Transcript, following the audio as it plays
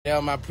That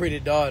was my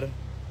pretty daughter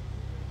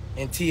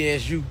in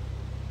TSU.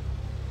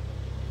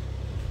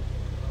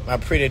 My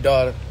pretty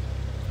daughter,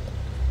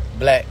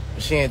 black,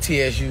 she in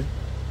TSU,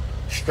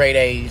 straight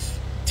A's.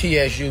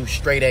 TSU,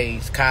 straight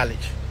A's,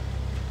 college.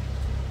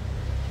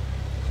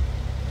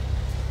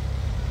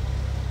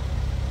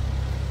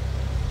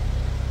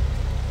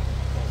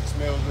 It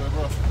smells good,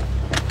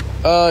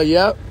 bro.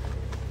 Yep.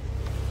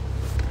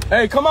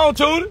 Hey, come on,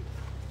 Tootie.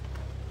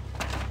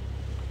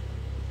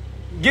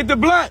 Get the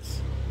blunts.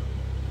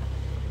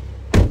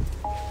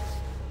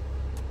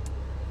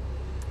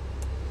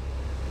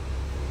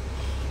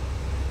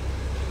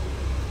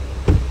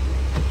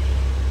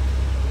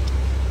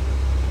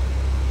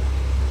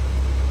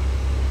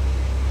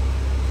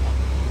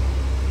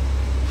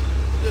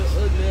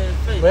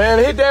 Man,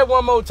 hit that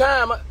one more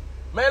time.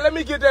 Man, let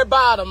me get that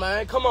bottle,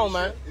 man. Come on,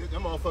 man.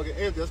 That motherfucking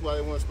empty. That's why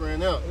they want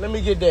spraying out. Let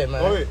me get that,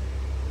 man. Go ahead.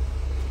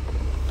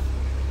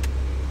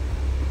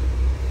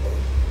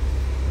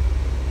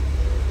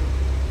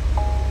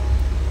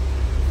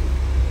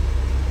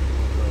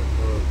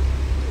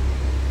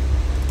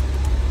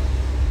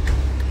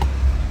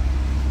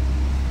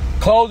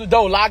 Close the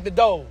door. Lock the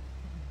door.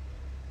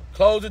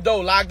 Close the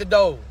door. Lock the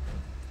door.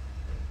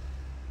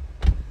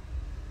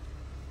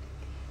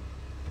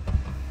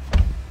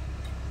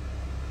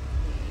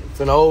 It's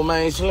an old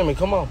man slimming.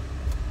 Come on.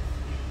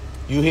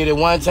 You hit it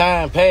one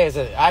time, pass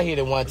it. I hit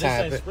it one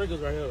time. This ain't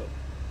sprinkles right here.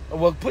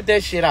 Well, put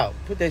that shit out.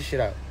 Put that shit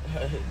out.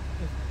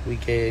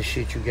 Weak ass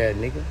shit you got,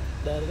 nigga.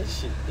 Nah, that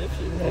shit.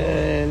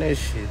 Man, that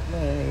shit.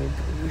 Man,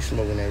 we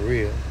smoking that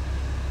real.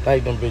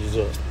 Light them bitches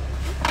up.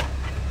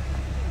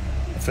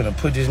 I'm finna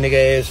put this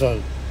nigga ass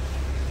on.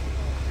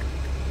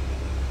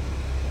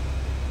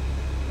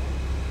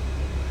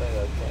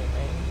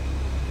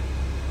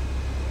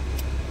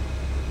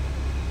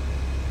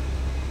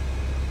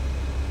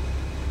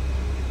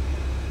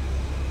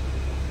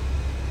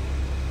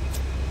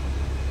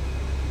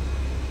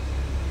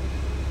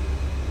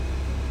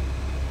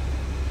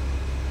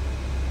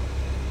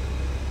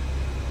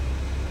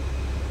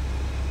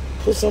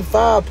 Put some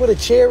fire, put a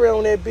cherry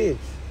on that bitch.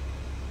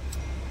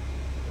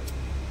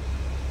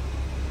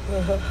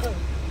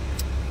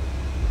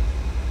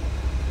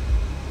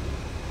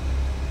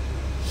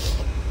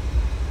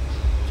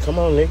 Come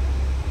on, nigga.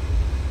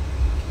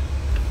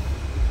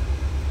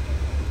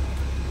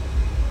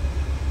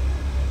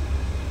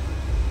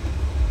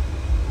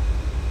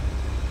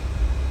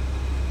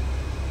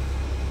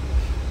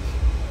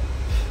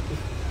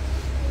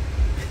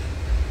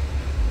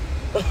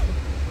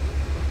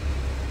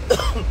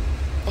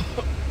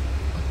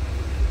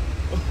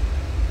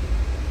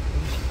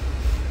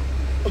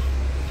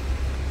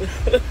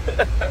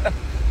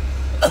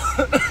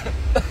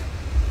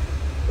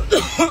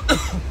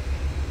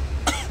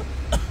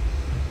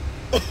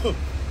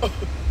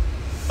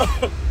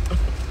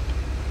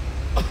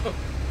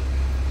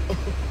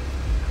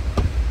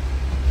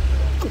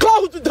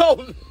 Close the door.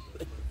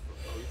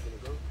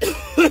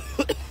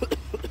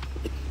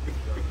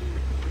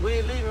 We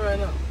ain't leaving right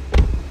now.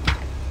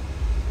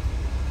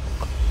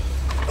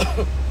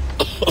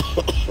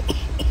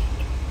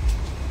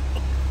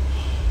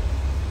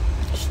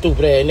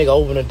 Stupid ass nigga,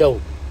 open the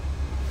door.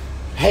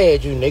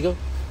 Had you, nigga.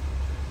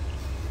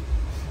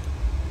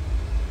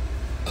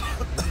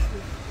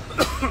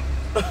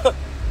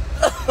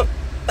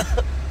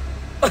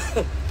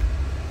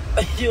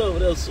 You over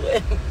there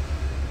sweating.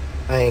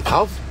 I ain't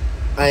coughing.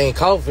 I ain't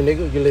coughing,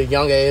 nigga. You little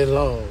young ass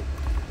long.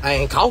 I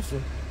ain't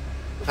coughing.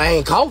 I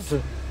ain't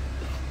coughing.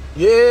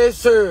 Yes,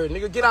 sir.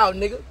 Nigga, get out,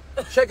 nigga.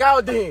 Check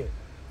out then.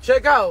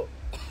 Check out.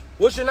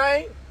 What's your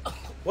name?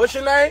 What's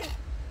your name?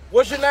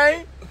 What's your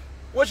name?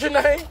 What's your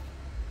name?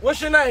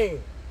 What's your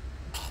name?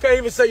 Can't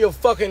even say your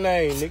fucking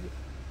name, nigga.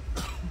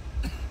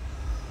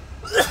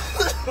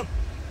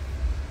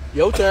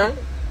 Your turn.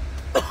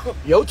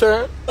 Your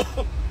turn.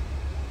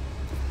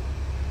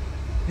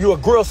 You a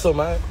gristle,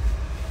 man.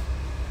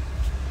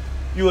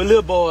 You a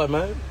little boy,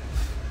 man.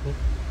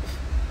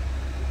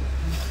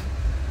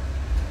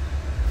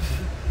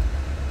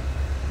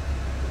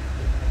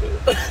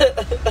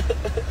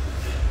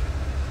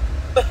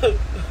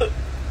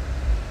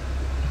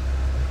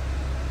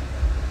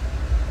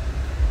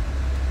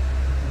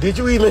 Did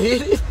you even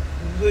hit it?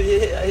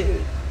 Yeah, I hit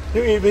it.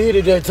 You didn't even hit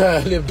it that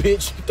time, little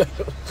bitch.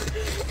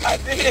 I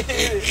did hit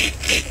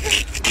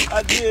it.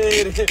 I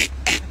did hit it.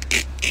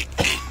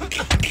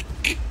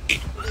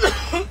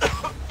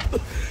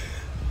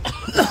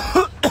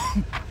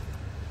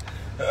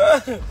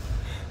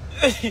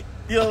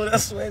 Yo,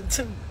 that's sweating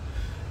too.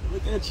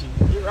 Look at you.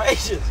 You're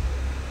righteous.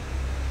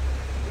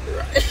 You're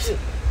righteous.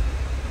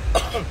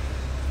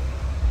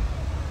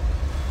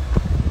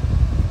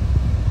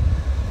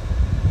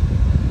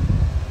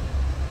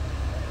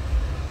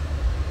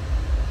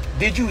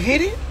 Did you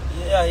hit it?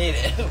 Yeah, I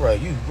hit it.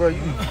 Bro,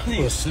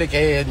 you a slick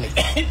ass nigga.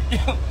 I hit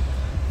it.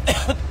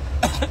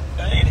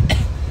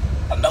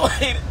 I know I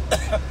hit it.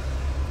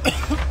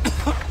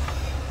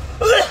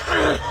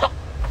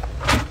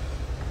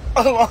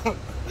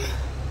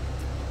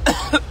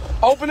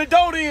 Open the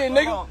door then,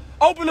 nigga.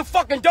 Open the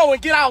fucking door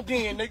and get out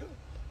then, nigga.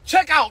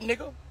 Check out,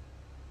 nigga.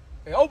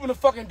 Hey, open the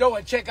fucking door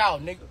and check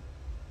out, nigga.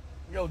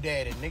 Yo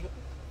daddy, nigga.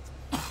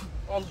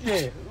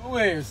 Yeah,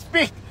 where?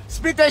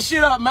 Spit that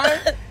shit up,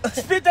 man.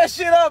 Spit that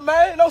shit up,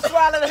 man. Don't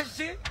swallow that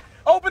shit.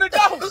 Open the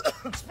door.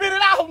 Spit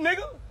it out,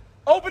 nigga.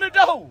 Open the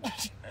door.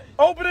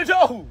 Open the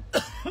door.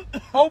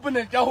 Open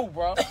the door,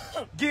 bro.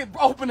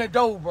 Open the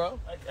door, bro.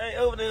 Hey,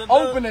 open the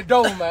door. Open the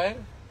door,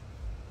 man.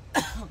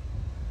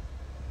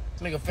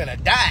 Nigga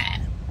finna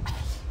die.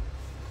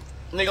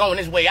 Nigga on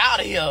his way out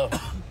of here.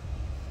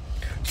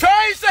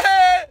 Tracy!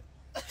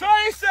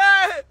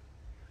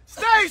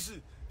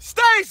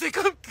 Stacy,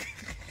 come.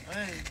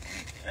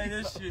 Hey,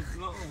 this shit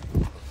long.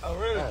 Oh,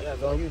 really? Yeah,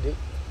 it's on you, Dick.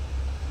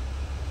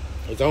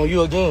 It's on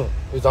you again.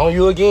 It's on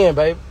you again,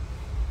 baby.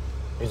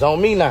 It's on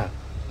me now.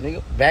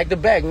 Nigga, back to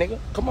back, nigga.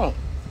 Come on.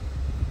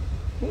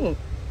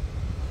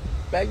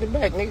 Back to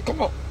back, nigga.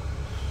 Come on.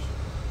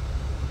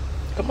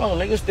 Come on,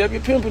 nigga. Step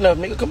your pimping up,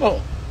 nigga. Come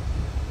on.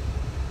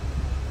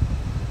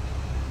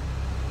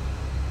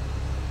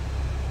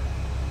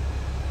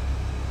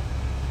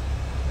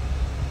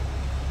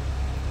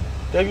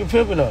 Step your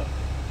pimping up.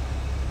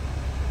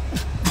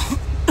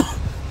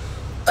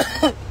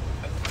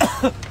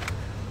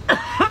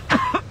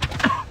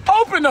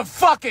 Open the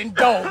fucking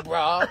door,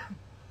 bro.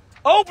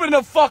 Open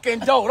the fucking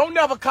door. Don't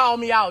never call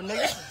me out,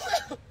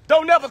 nigga.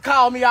 Don't never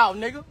call me out,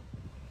 nigga.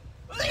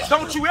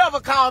 Don't you ever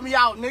call me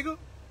out, nigga.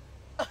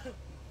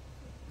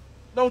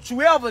 Don't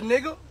you ever,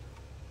 nigga.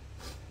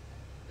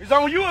 It's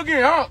on you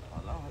again, huh?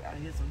 Oh, Lord, I gotta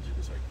hit some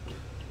juice right quick.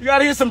 You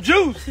gotta hit some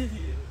juice.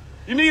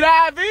 You need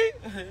IV?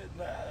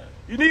 Nah.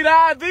 You need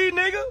IV,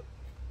 nigga?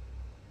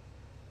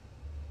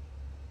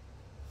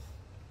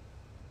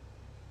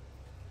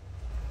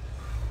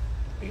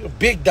 You a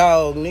big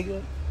dog,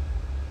 nigga.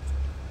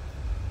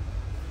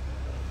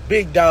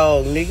 Big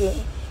dog, nigga.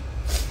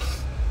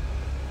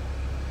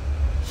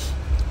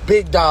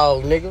 Big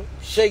dog, nigga.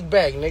 Shake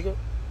back, nigga.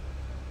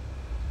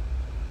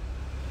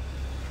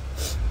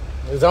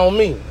 It's on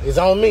me. It's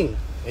on me.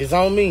 It's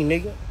on me,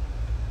 nigga.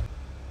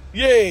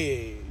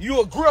 Yeah, you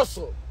a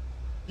gristle.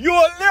 You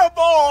a little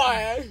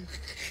boy.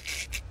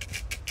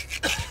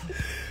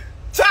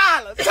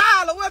 Tyler,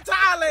 where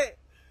Tyler at?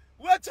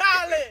 Where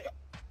Tyler at?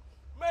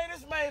 Man,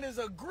 this man is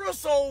a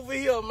gristle over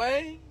here,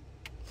 man.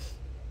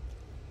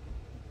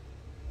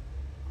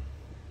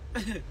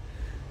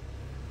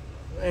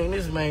 Man,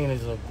 this man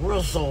is a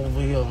gristle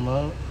over here,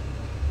 man.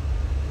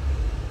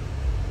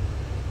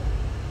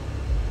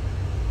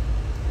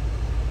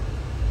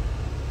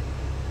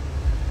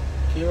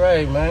 You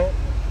right, man.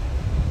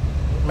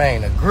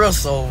 Man, a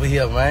gristle over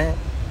here, man.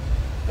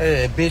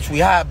 Hey, bitch, we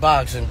hot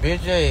boxing, bitch.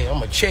 Hey,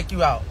 I'ma check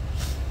you out.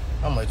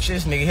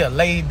 This nigga here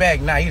laid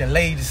back now. He done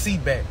laid the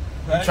seat back.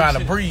 He trying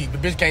to breathe. The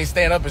bitch can't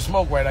stand up and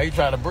smoke right now. He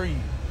trying to breathe.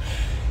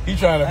 He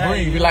trying to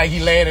breathe. He like he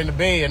laying in the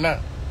bed now.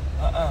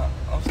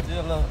 I'm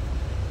still up.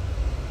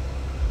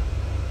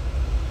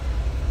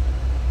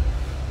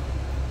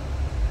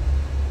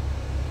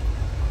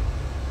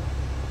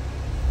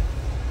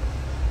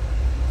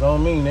 It's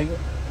on me, nigga.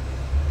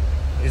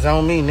 It's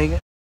on me, nigga.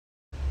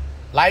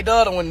 Light the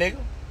other one, nigga.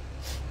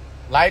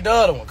 Light the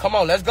other one. Come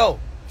on, let's go.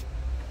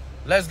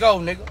 Let's go,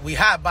 nigga. We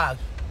hot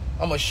boxing.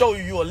 I'm gonna show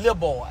you a little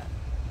boy.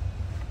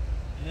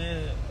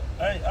 Yeah.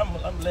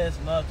 I'm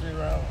lasting all 3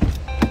 rounds.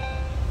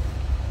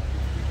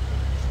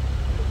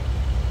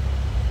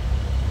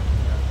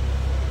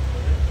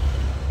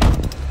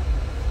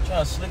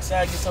 Trying to slick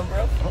side, get some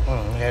breath?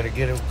 Had to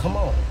get it. Come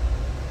on.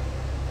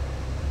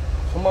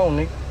 Come on,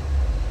 nigga.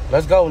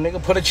 Let's go,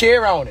 nigga. Put a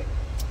chair on it.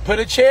 Put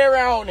a chair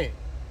on it.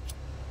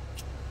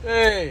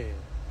 Hey.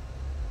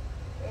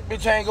 That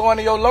bitch ain't going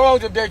to your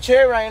lungs if that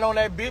chair ain't on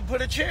that bitch.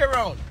 Put a chair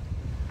on it.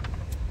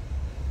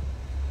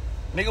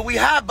 Nigga, we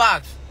hot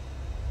boxing.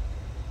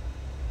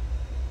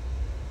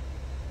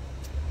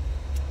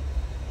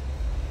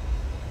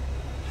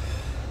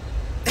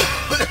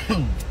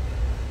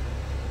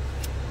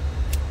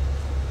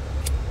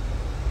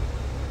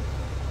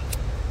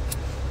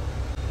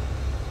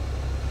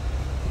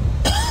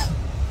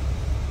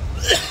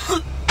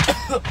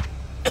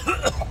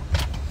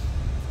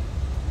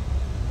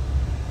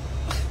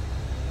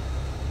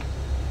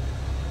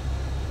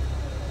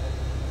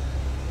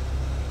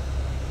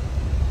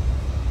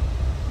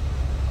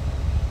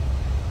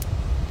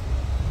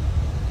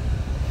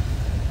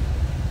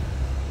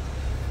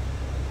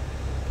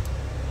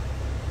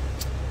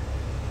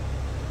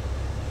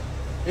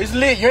 It's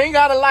lit. You ain't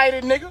gotta light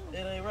it, nigga. It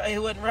ain't right. It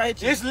wasn't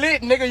right. It's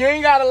lit, nigga. You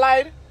ain't gotta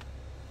light it.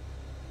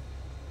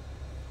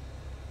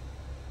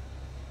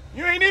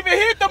 You ain't even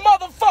hit the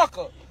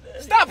motherfucker.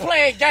 Stop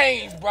playing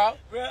games, bro.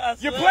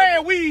 You're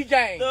playing weed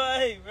games. No,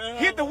 I ain't, bro.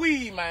 Hit the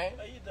weed, man.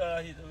 You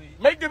done hit the weed.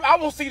 Make them. I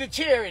won't see the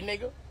cherry,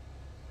 nigga.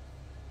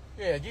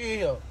 Yeah, get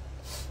here.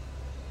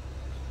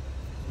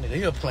 Nigga,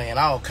 you're playing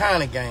all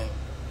kind of games.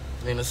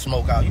 Then the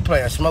smoke out. You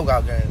play a smoke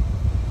out game.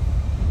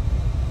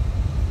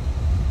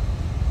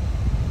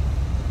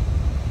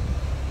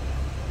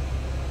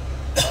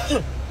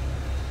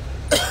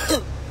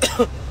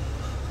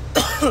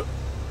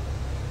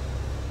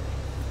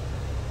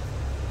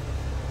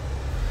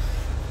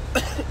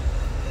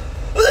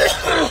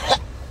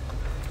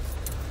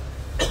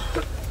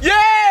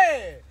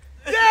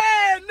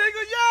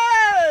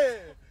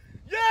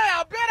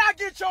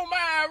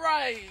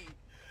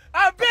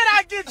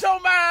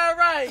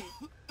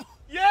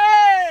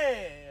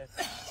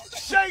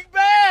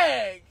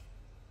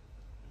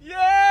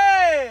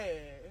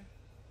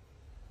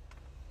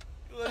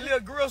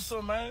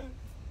 gristle, man.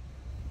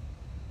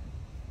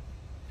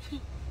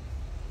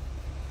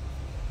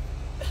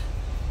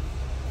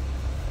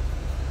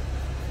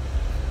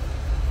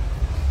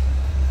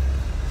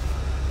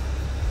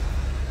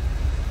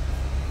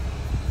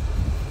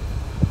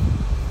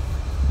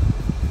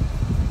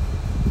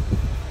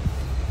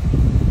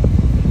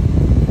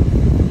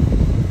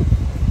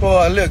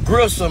 Boy, a little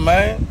gristle,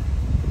 man.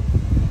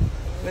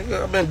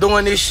 Nigga, I've been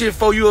doing this shit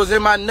before you was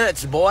in my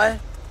nuts, boy.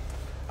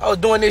 I was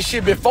doing this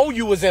shit before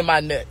you was in my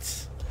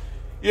nuts.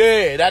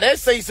 Yeah, now that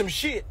say some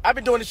shit. I've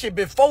been doing this shit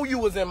before you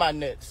was in my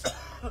nuts.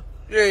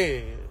 Yeah.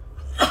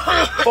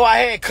 Before I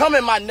had come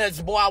in my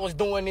nuts, boy, I was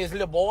doing this,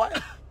 little boy.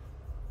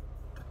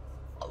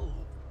 Oh,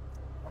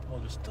 I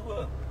almost threw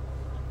up.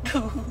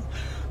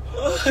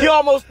 He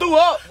almost threw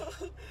up.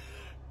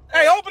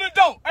 Hey, open the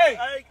door. Hey,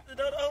 hey,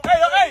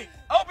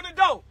 open the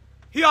door.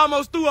 He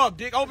almost threw up,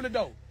 Dick. Open the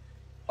door.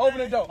 Open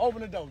the door. Open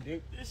the door,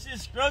 Dick. This shit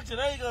structured.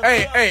 I ain't gonna.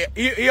 Hey,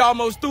 he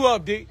almost threw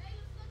up, Dick.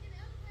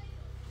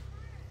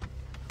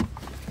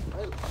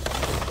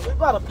 We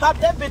about to pop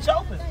that bitch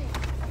open.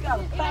 We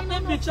gotta pop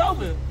that bitch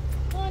open.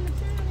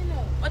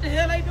 What the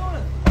hell they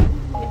doing?